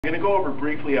I'm going to go over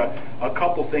briefly a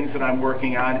couple things that I'm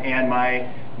working on and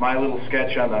my little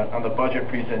sketch on the budget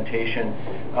presentation.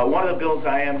 One of the bills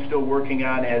I am still working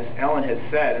on, as Ellen has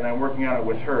said, and I'm working on it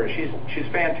with her.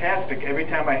 She's fantastic. Every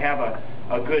time I have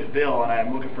a good bill and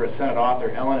I'm looking for a Senate author,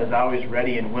 Ellen is always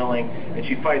ready and willing, and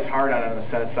she fights hard on the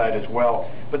Senate side as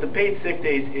well. But the paid sick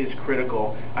days is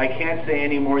critical. I can't say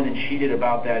any more than she did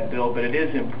about that bill, but it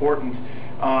is important.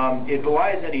 It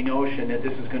belies any notion that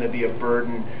this is going to be a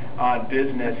burden on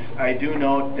business. I do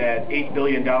note that $8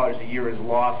 billion a year is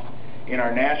lost in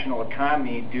our national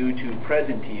economy due to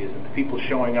presenteeism, people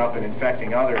showing up and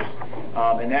infecting others,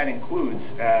 and that includes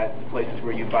at the places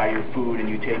where you buy your food and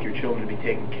you take your children to be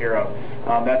taken care of.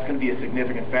 That's going to be a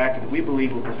significant factor that we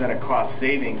believe will present a cost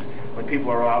savings when people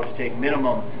are allowed to take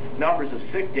minimum numbers of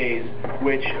sick days,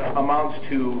 which amounts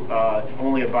to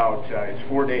only about it's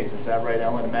 4 days. Is that right,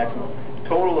 Ellen? A maximum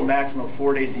of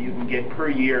 4 days that you can get per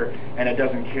year, and it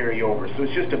doesn't carry over. So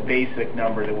it's just a basic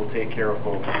number that will take care of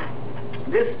folks.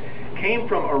 This came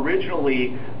from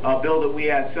originally a bill that we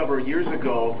had several years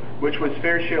ago, which was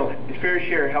fair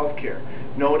share health care,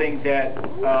 noting that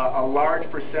a large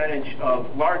percentage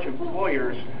of large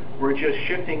employers were just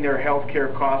shifting their health care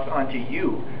costs onto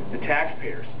you, the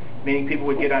taxpayers. Meaning people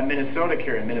would get on Minnesota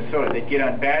Care in Minnesota, they'd get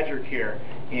on Badger Care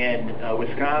in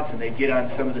Wisconsin, they'd get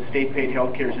on some of the state-paid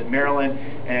health cares in Maryland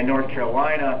and in North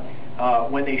Carolina.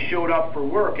 When they showed up for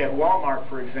work at Walmart,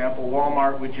 for example,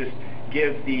 Walmart would just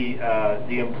give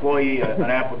the employee an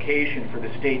application for the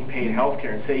state-paid health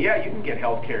care and say, yeah, you can get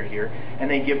health care here, and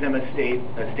they give them a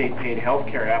state-paid health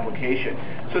care application.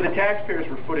 So the taxpayers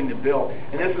were footing the bill,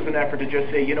 and this was an effort to just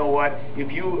say, you know what,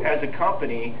 if you as a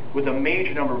company with a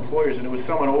major number of employers, and it was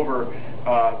someone over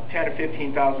 10 or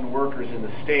 15,000 workers in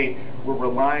the state, were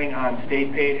relying on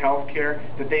state-paid health care,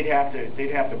 that they'd have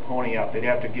to pony up, they'd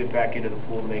have to give back into the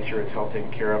pool to make sure it's all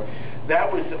taken care of.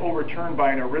 That was overturned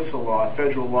by an ERISA law, a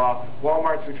federal law.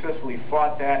 Walmart successfully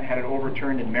fought that and had it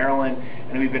overturned in Maryland,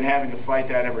 and we've been having to fight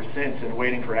that ever since and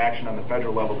waiting for action on the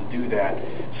federal level to do that.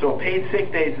 So paid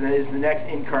sick days is the next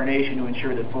incarnation to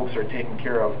ensure that folks are taken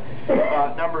care of.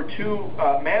 Number two,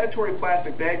 mandatory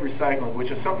plastic bag recycling, which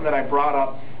is something that I brought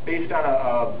up based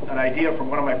on an idea from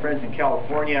one of my friends in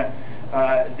California.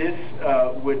 This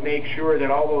would make sure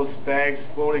that all those bags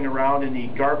floating around in the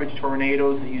garbage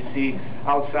tornadoes that you see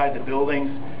outside the buildings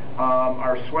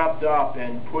are swept up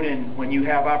and put in. When you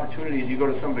have opportunities, you go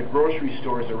to some of the grocery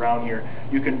stores around here,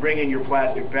 you can bring in your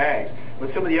plastic bags.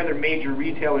 But some of the other major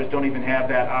retailers don't even have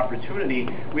that opportunity.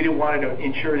 We didn't want to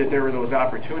ensure that there were those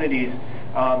opportunities.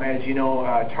 As you know,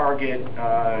 Target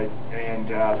and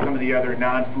some of the other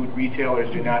non-food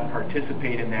retailers do not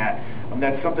participate in that.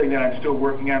 That's something that I'm still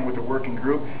working on with the working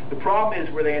group. The problem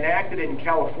is where they enacted it in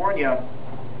California,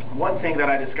 one thing that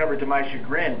I discovered to my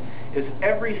chagrin is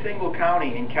every single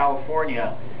county in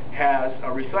California has a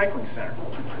recycling center,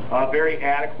 a very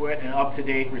adequate and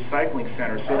up-to-date recycling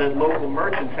center, so that local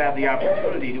merchants have the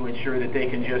opportunity to ensure that they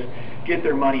can just get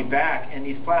their money back. And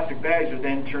these plastic bags are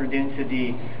then turned into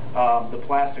the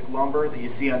plastic lumber that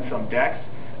you see on some decks.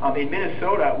 In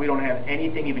Minnesota, we don't have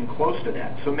anything even close to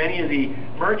that. So many of the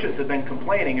merchants have been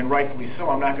complaining, and rightfully so.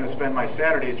 I'm not going to spend my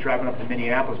Saturdays driving up to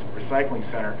Minneapolis to the recycling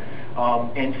center.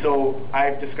 And so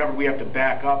I've discovered we have to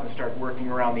back up and start working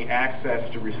around the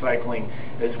access to recycling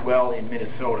as well in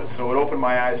Minnesota. So it opened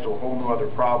my eyes to a whole new other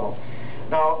problem.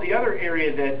 Now, the other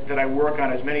area that I work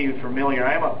on, as many of you are familiar,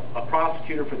 I am a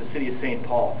prosecutor for the city of St.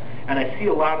 Paul, and I see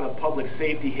a lot of the public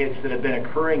safety hits that have been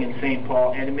occurring in St.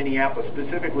 Paul and in Minneapolis,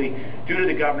 specifically due to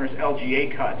the governor's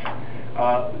LGA cuts.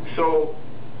 So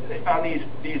on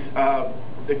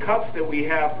the cuts that we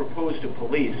have proposed to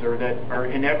police, or that are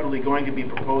inevitably going to be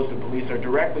proposed to police, are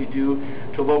directly due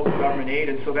to local government aid,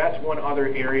 and so that's one other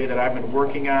area that I've been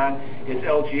working on, is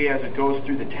LGA as it goes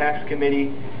through the tax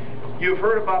committee. You've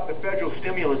heard about the federal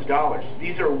stimulus dollars.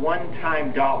 These are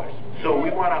one-time dollars. So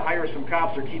we want to hire some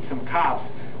cops or keep some cops.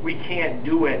 We can't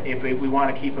do it if we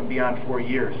want to keep them beyond 4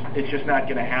 years. It's just not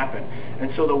going to happen.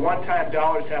 And so the one-time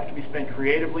dollars have to be spent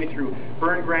creatively through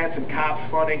burn grants and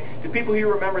COPS funding. Do people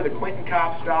here remember the Clinton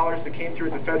COPS dollars that came through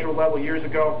at the federal level years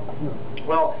ago?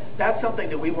 Well, that's something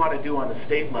that we want to do on the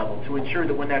state level to ensure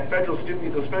that when those federal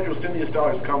stimulus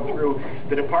dollars come through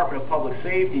the Department of Public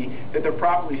Safety, that they're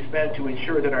properly spent to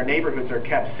ensure that our neighborhoods are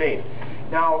kept safe.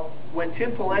 Now, when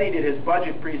Tim Pawlenty did his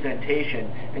budget presentation,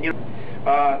 and you know,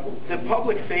 the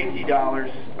public safety dollars,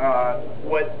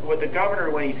 what the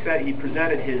governor, when he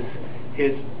presented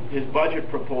his budget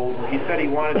proposal, he said he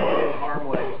wanted to arm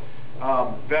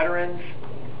with veterans,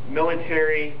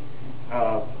 military,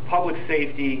 public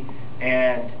safety,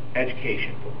 and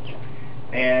education.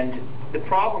 And the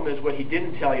problem is, what he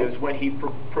didn't tell you is when he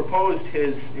proposed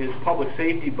his public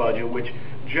safety budget, which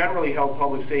generally held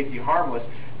public safety harmless,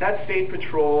 that's state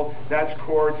patrol, that's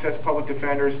courts, that's public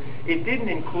defenders. It didn't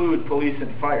include police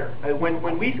and fire. When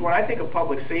I think of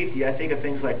public safety, I think of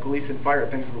things like police and fire,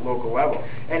 things at the local level.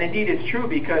 And indeed it's true,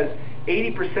 because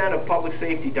 80% of public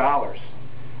safety dollars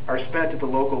are spent at the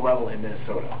local level in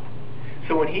Minnesota.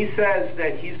 So when he says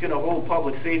that he's going to hold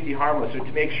public safety harmless, or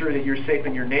to make sure that you're safe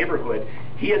in your neighborhood,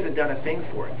 he hasn't done a thing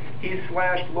for it. He's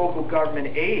slashed local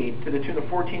government aid to the tune of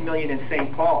 $14 million in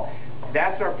St. Paul.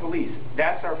 That's our police.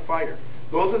 That's our fire.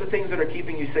 Those are the things that are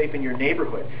keeping you safe in your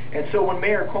neighborhood. And so when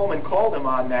Mayor Coleman called him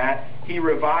on that, he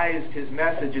revised his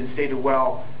message and stated,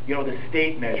 well, you know, the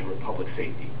state measure of public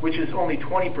safety, which is only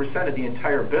 20% of the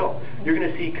entire bill. You're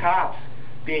going to see cops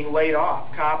being laid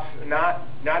off, cops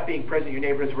not being present in your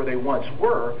neighborhoods where they once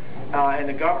were, and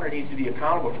the governor needs to be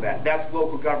accountable for that. That's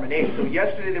local government aid. So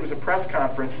yesterday there was a press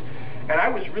conference, and I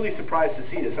was really surprised to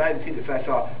see this. I hadn't seen this. I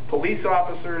saw police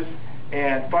officers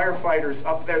and firefighters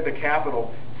up there at the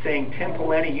Capitol saying, Tim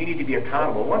Pawlenty, you need to be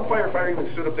accountable. One firefighter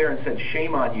even stood up there and said,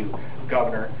 shame on you,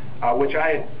 Governor, which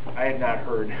I had not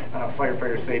heard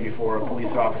firefighters say before, a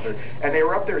police officer. And they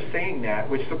were up there saying that,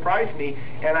 which surprised me,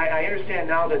 and I understand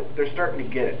now that they're starting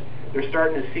to get it. They're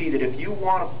starting to see that if you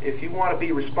want to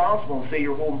be responsible and say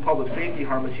you're holding public safety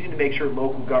harmless, you need to make sure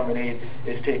local government aid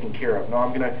is taken care of. Now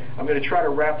I'm gonna try to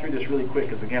wrap through this really quick,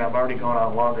 because again I've already gone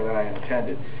on longer than I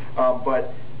intended.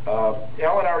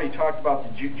 Ellen already talked about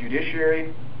the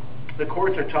judiciary. The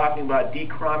courts are talking about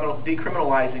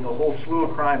decriminalizing a whole slew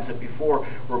of crimes that before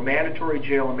were mandatory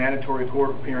jail and mandatory court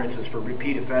appearances for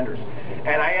repeat offenders.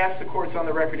 And I asked the courts on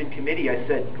the record in committee, I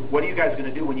said, what are you guys going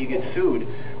to do when you get sued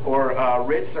or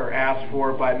writs are asked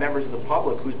for by members of the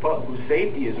public whose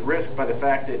safety is risked by the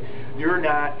fact that you're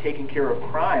not taking care of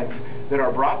crimes that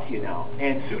are brought to you now?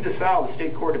 And Sue DeSalle, the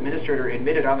state court administrator,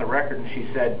 admitted on the record, and she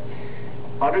said,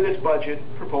 under this budget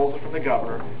proposal from the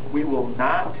governor, we will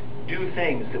not do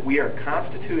things that we are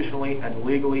constitutionally and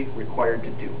legally required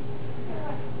to do.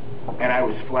 And I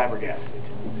was flabbergasted.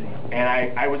 And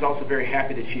I was also very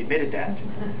happy that she admitted that,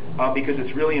 because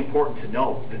it's really important to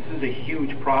know this is a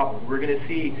huge problem. We're going to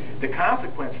see the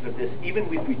consequences of this, even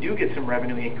if we do get some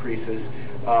revenue increases,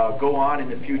 go on in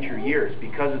the future years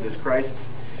because of this crisis.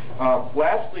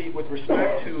 Lastly, with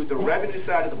respect to the revenue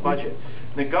side of the budget,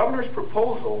 the governor's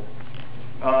proposal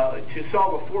to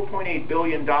solve a $4.8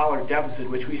 billion deficit,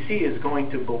 which we see is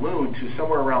going to balloon to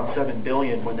somewhere around $7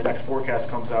 billion when the next forecast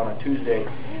comes out on Tuesday.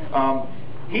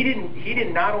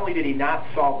 Not only did he not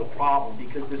solve the problem,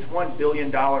 because this $1 billion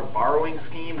borrowing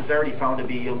scheme is already found to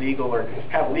be illegal or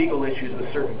have legal issues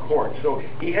with certain courts. So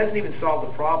he hasn't even solved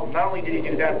the problem. Not only did he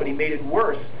do that, but he made it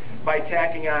worse by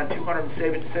tacking on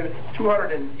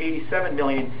 $287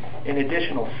 million in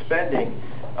additional spending,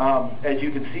 as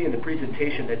you can see in the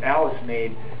presentation that Alice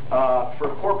made,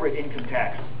 for corporate income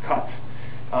tax cuts.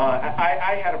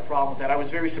 I had a problem with that. I was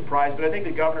very surprised, but I think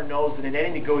the governor knows that in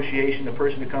any negotiation, the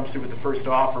person who comes through with the first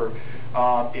offer,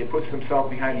 it puts themselves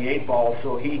behind the 8 ball.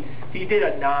 So he did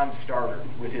a non-starter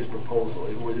with his proposal.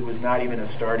 It was not even a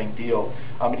starting deal.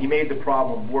 And he made the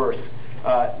problem worse.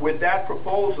 With that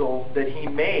proposal that he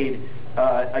made,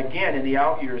 again, in the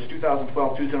out years,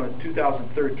 2012,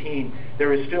 2013,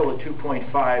 there is still a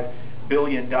 $2.5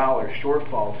 billion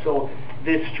shortfall. So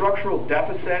this structural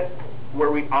deficit,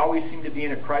 where we always seem to be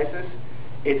in a crisis,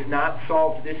 it's not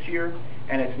solved this year,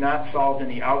 and it's not solved in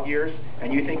the out years.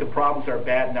 And you think the problems are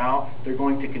bad now, they're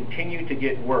going to continue to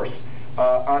get worse.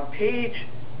 On page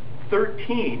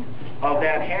 13 of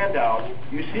that handout,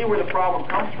 you see where the problem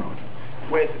comes from.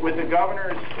 With the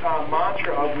governor's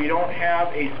mantra of we don't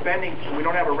have a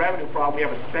revenue problem, we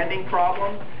have a spending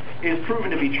problem, is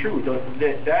proven to be true.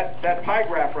 That pie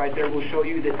graph right there will show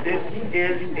you that this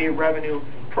is a revenue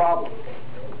problem.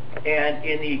 And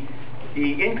in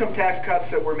the income tax cuts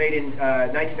that were made in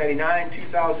 1999,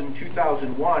 2000,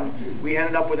 2001, we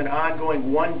ended up with an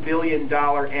ongoing $1 billion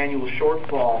annual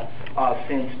shortfall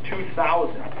since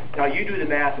 2000. Now you do the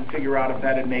math and figure out if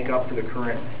that would make up for the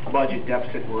current budget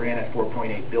deficit we're in at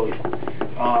 $4.8 billion.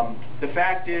 The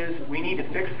fact is, we need to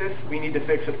fix this. We need to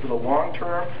fix it for the long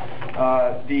term.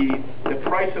 The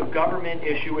price of government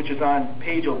issue, which is on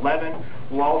page 11,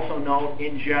 will also note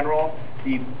in general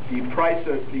the price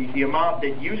of the amount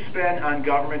that you spend on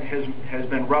government has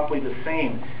been roughly the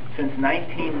same since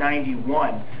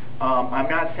 1991. I'm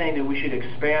not saying that we should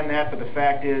expand that, but the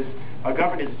fact is,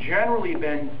 government has generally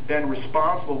been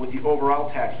responsible with the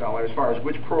overall tax dollar as far as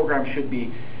which programs should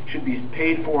be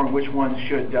paid for and which ones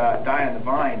should die on the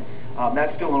vine.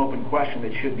 That's still an open question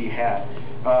that should be had.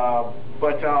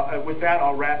 But with that,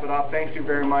 I'll wrap it up. Thanks you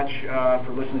very much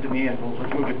for listening to me, and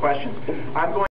let's move to questions. I'm going